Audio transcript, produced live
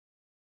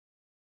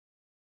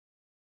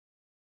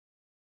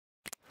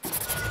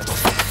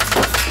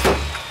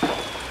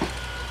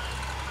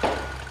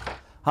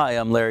Hi,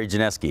 I'm Larry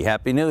Janesky.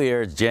 Happy New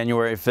Year. It's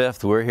January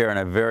 5th. We're here on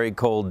a very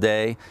cold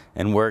day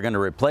and we're going to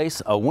replace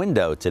a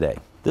window today.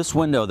 This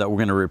window that we're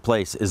going to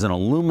replace is an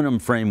aluminum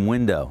frame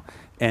window,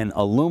 and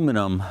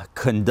aluminum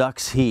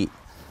conducts heat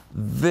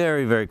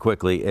very, very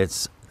quickly.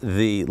 It's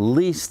the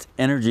least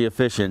energy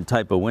efficient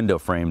type of window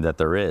frame that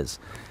there is.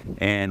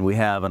 And we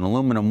have an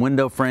aluminum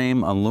window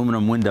frame,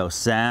 aluminum window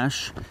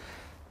sash.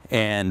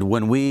 And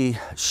when we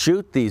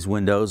shoot these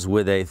windows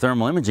with a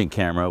thermal imaging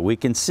camera, we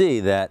can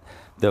see that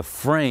the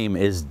frame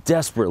is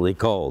desperately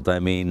cold. I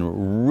mean,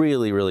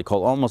 really, really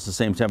cold, almost the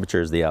same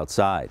temperature as the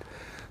outside.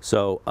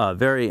 So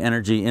very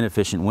energy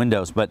inefficient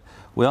windows. But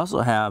we also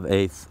have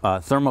a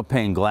thermal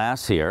pane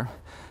glass here.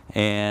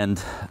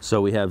 And so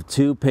we have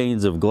two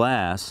panes of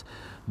glass,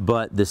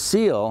 but the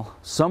seal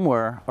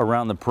somewhere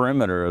around the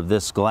perimeter of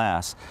this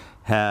glass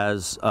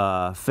has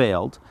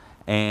failed,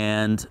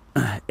 and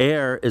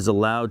air is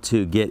allowed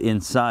to get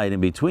inside in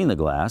between the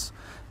glass.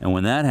 And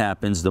when that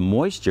happens, the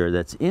moisture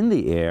that's in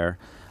the air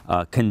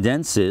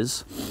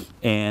condenses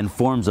and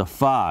forms a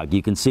fog.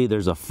 You can see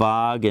there's a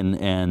fog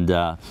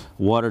and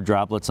water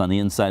droplets on the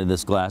inside of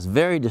this glass.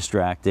 Very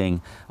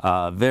distracting,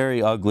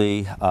 very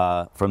ugly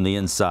from the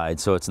inside,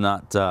 so it's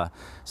not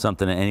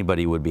something that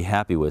anybody would be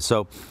happy with.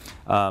 So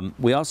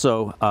we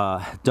also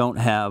don't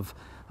have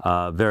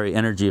very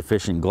energy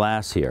efficient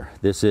glass here.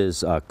 This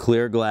is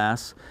clear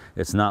glass.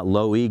 It's not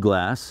low E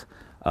glass.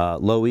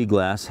 Low E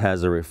glass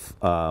has a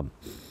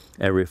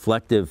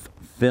reflective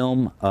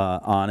film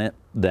on it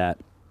that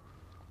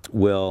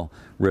will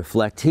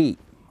reflect heat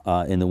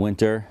in the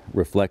winter,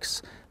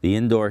 reflects the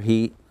indoor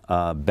heat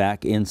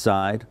back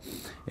inside.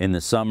 In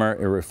the summer,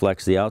 it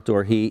reflects the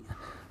outdoor heat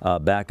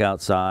back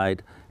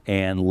outside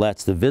and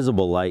lets the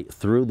visible light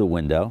through the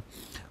window.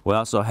 We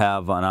also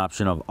have an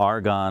option of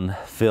argon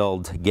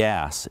filled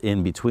gas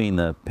in between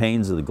the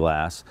panes of the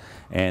glass,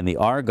 and the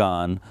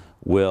argon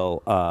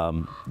will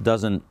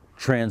doesn't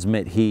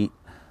transmit heat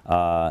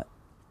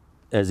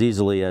as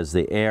easily as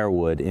the air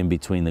would in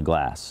between the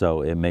glass,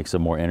 so it makes a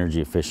more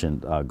energy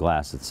efficient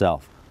glass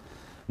itself.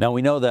 Now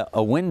we know that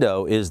a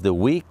window is the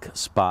weak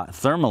spot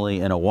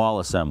thermally in a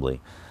wall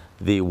assembly.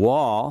 The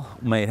wall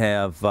may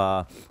have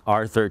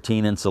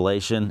R13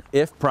 insulation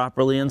if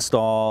properly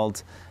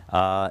installed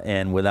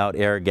and without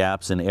air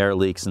gaps and air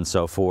leaks and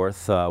so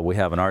forth. We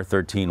have an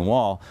R13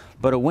 wall,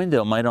 but a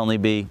window might only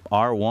be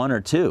R1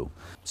 or 2.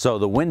 So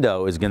the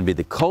window is going to be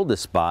the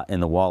coldest spot in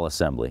the wall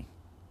assembly.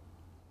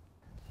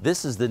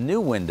 This is the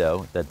new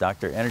window that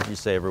Dr. Energy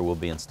Saver will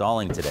be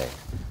installing today.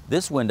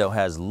 This window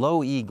has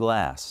low E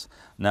glass.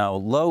 Now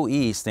low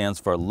E stands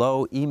for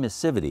low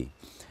emissivity.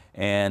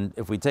 And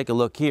if we take a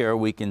look here,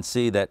 we can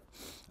see that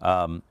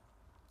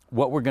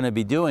what we're going to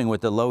be doing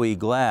with the low E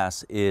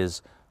glass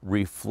is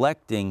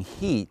reflecting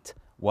heat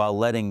while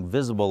letting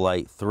visible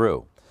light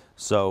through.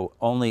 So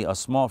only a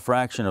small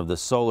fraction of the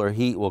solar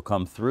heat will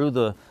come through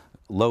the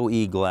low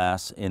E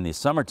glass in the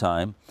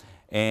summertime,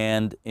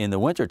 and in the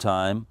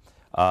wintertime,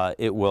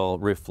 it will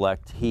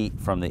reflect heat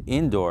from the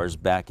indoors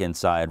back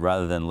inside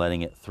rather than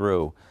letting it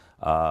through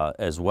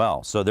as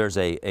well. So there's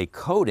a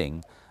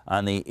coating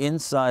on the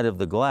inside of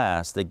the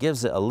glass that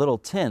gives it a little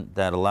tint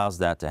that allows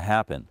that to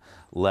happen.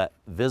 Let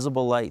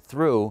visible light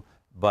through,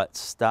 but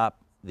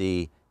stop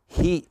the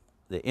heat,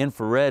 the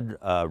infrared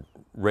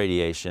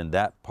radiation,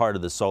 that part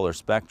of the solar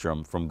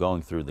spectrum, from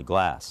going through the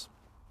glass.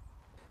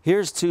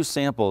 Here's two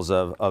samples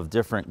of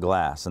different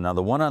glass. And now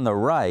the one on the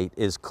right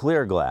is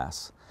clear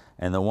glass,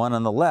 and the one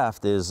on the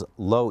left is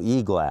low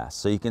E glass.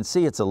 So you can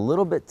see it's a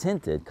little bit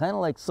tinted, kind of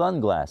like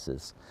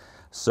sunglasses.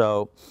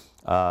 So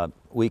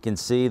we can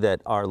see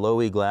that our low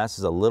E glass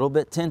is a little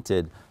bit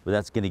tinted, but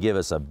that's going to give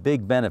us a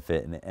big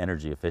benefit in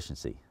energy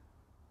efficiency.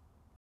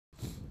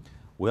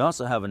 We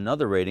also have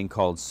another rating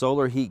called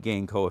solar heat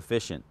gain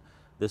coefficient.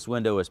 This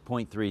window is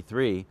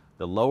 0.33.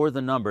 The lower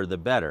the number, the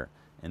better.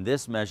 And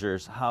this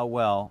measures how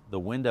well the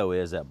window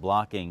is at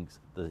blocking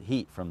the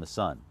heat from the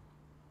sun.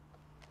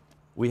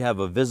 We have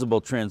a visible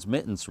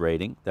transmittance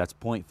rating, that's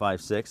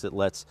 0.56. It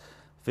lets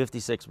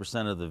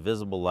 56% of the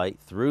visible light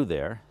through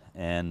there,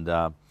 and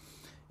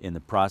in the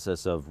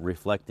process of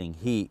reflecting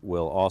heat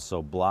will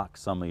also block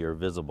some of your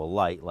visible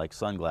light like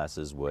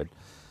sunglasses would.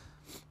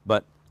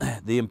 But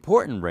the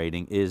important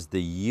rating is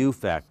the U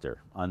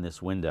factor on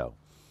this window.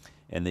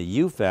 And the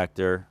U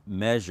factor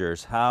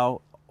measures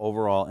how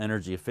overall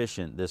energy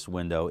efficient this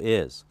window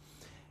is.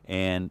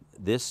 And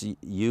this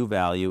U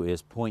value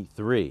is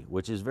 0.3,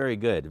 which is very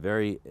good,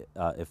 very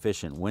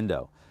efficient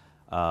window.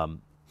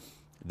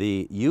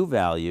 The U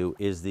value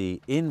is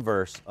the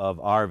inverse of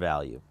R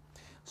value.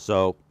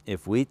 So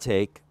if we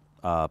take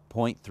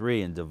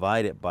 0.3 and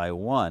divide it by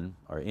 1,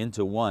 or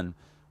into 1,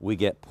 we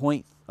get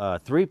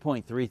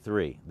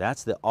 3.33.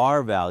 That's the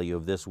R value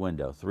of this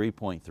window,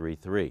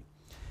 3.33.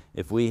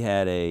 If we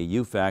had a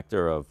U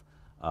factor of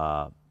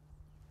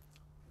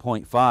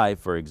 0.5,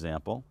 for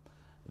example,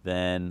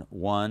 then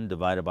 1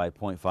 divided by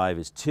 0.5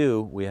 is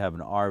 2. We have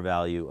an R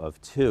value of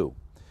 2.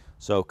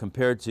 So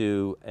compared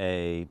to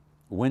a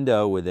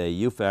window with a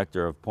U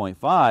factor of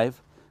 0.5,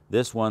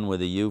 this one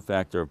with a U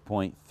factor of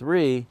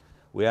 0.3,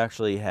 we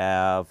actually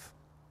have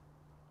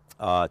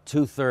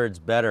 2/3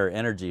 better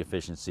energy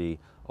efficiency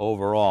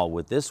overall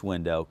with this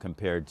window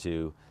compared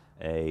to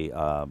a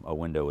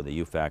window with a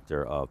U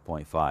factor of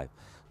 0.5.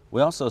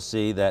 We also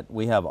see that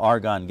we have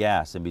argon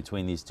gas in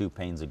between these two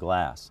panes of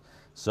glass.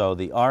 So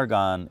the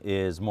argon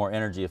is more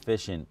energy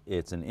efficient.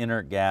 It's an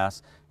inert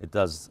gas. It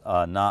does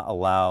not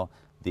allow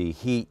the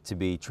heat to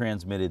be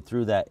transmitted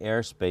through that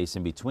airspace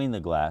in between the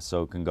glass,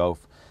 so it can go,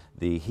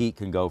 the heat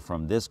can go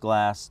from this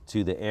glass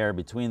to the air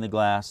between the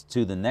glass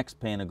to the next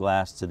pane of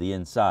glass to the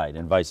inside,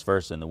 and vice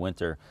versa in the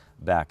winter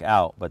back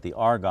out. But the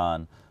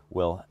argon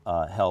will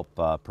help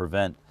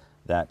prevent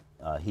that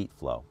heat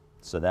flow.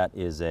 So that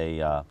is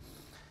a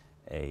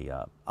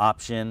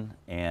option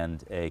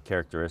and a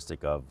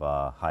characteristic of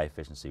high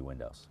efficiency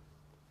windows.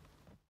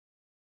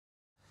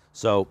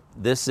 So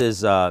this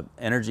is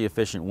energy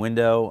efficient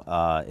window.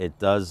 It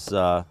does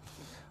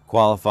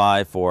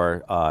qualify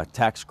for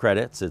tax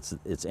credits.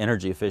 It's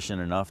energy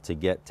efficient enough to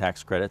get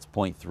tax credits,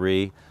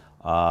 0.3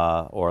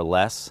 or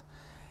less,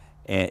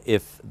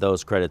 if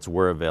those credits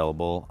were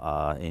available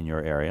in your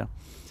area.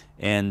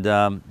 And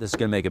this is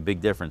going to make a big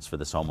difference for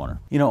this homeowner.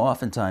 You know,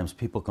 oftentimes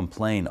people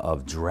complain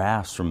of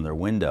drafts from their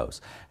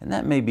windows, and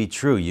that may be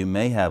true. You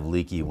may have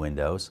leaky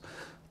windows,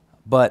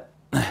 but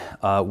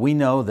we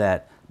know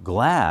that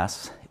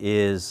glass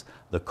is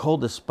the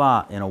coldest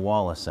spot in a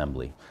wall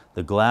assembly.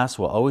 The glass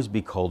will always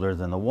be colder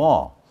than the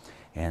wall.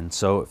 And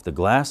so if the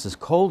glass is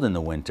cold in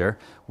the winter,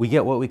 we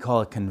get what we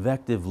call a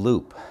convective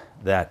loop,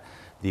 that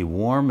the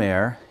warm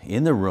air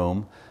in the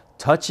room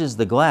touches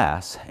the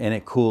glass and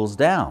it cools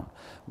down.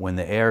 When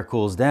the air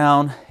cools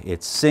down,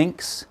 it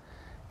sinks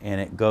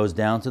and it goes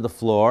down to the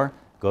floor,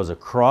 goes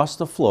across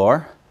the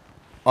floor,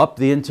 up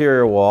the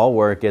interior wall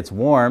where it gets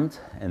warmed,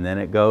 and then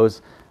it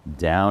goes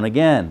down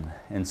again.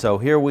 And so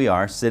here we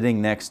are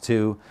sitting next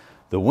to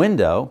the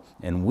window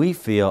and we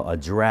feel a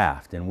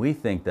draft and we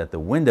think that the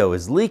window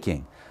is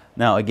leaking.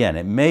 Now again,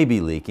 it may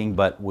be leaking,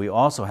 but we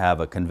also have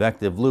a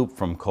convective loop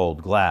from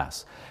cold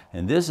glass.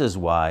 And this is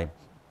why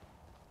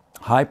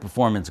high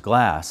performance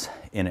glass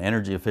in an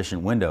energy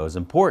efficient window is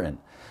important,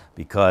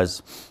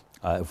 because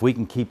if we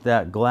can keep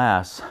that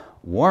glass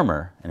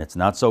warmer and it's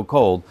not so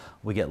cold,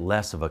 we get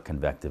less of a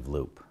convective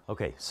loop.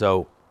 Okay,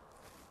 so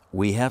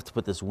we have to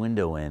put this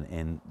window in,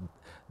 and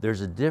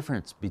there's a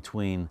difference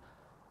between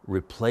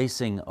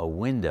replacing a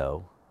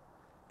window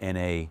and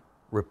a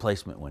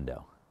replacement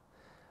window.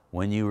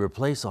 When you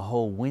replace a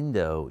whole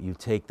window, you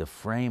take the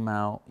frame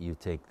out, you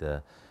take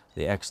the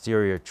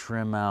exterior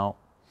trim out,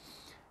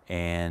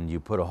 and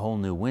you put a whole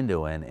new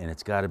window in, and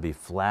it's got to be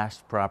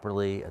flashed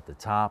properly at the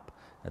top,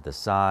 at the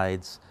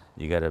sides.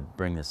 You got to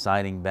bring the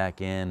siding back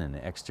in and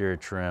the exterior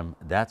trim.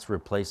 That's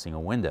replacing a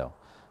window.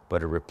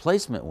 But a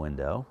replacement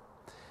window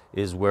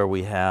is where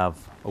we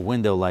have a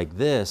window like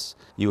this.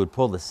 You would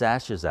pull the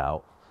sashes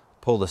out,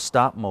 pull the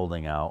stop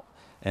molding out,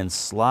 and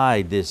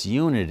slide this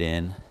unit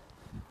in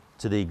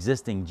to the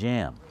existing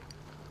jamb.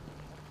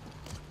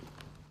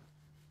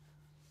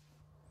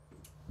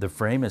 The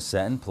frame is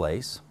set in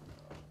place.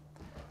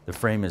 The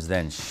frame is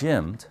then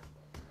shimmed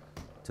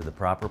to the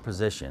proper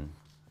position.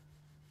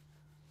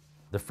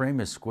 The frame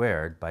is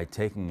squared by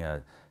taking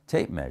a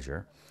tape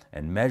measure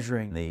and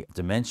measuring the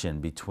dimension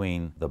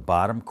between the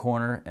bottom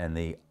corner and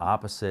the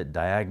opposite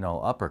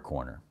diagonal upper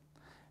corner.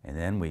 And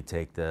then we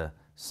take the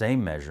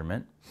same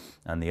measurement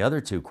on the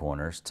other two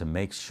corners to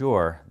make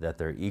sure that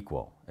they're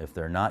equal. If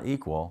they're not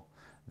equal,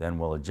 then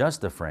we'll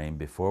adjust the frame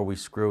before we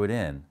screw it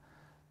in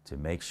to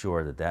make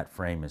sure that that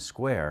frame is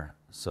square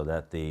so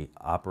that the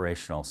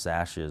operational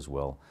sashes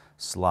will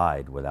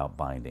slide without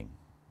binding.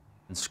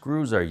 And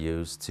screws are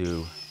used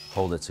to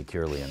hold it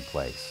securely in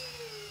place.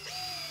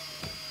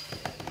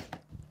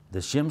 The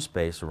shim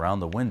space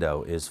around the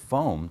window is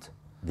foamed.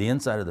 The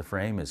inside of the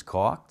frame is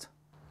caulked,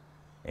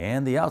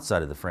 and the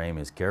outside of the frame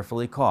is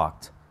carefully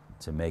caulked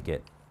to make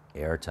it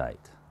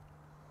airtight.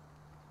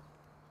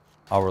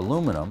 Our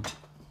aluminum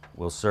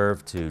will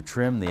serve to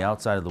trim the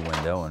outside of the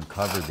window and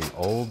cover the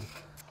old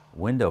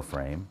window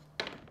frame.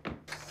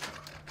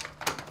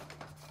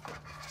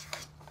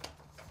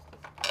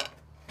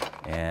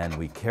 And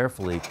we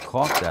carefully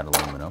caulk that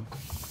aluminum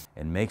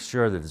and make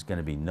sure that there's going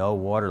to be no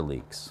water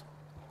leaks.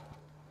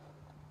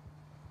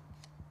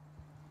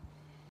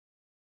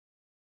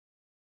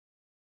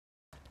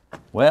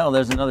 Well,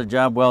 there's another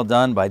job well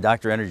done by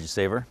Dr. Energy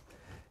Saver.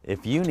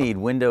 If you need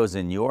windows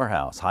in your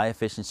house, high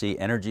efficiency,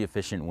 energy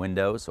efficient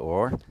windows,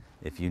 or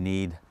if you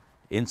need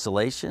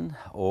insulation,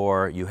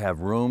 or you have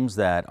rooms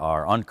that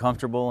are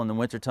uncomfortable in the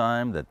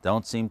wintertime that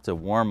don't seem to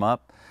warm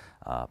up,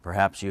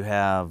 perhaps you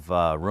have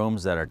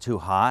rooms that are too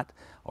hot,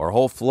 or a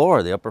whole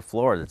floor, the upper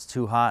floor, that's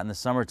too hot in the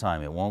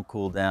summertime, it won't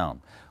cool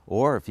down.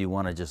 Or if you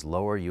want to just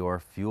lower your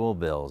fuel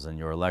bills and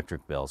your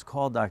electric bills,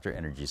 call Dr.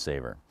 Energy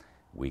Saver.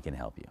 We can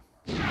help you.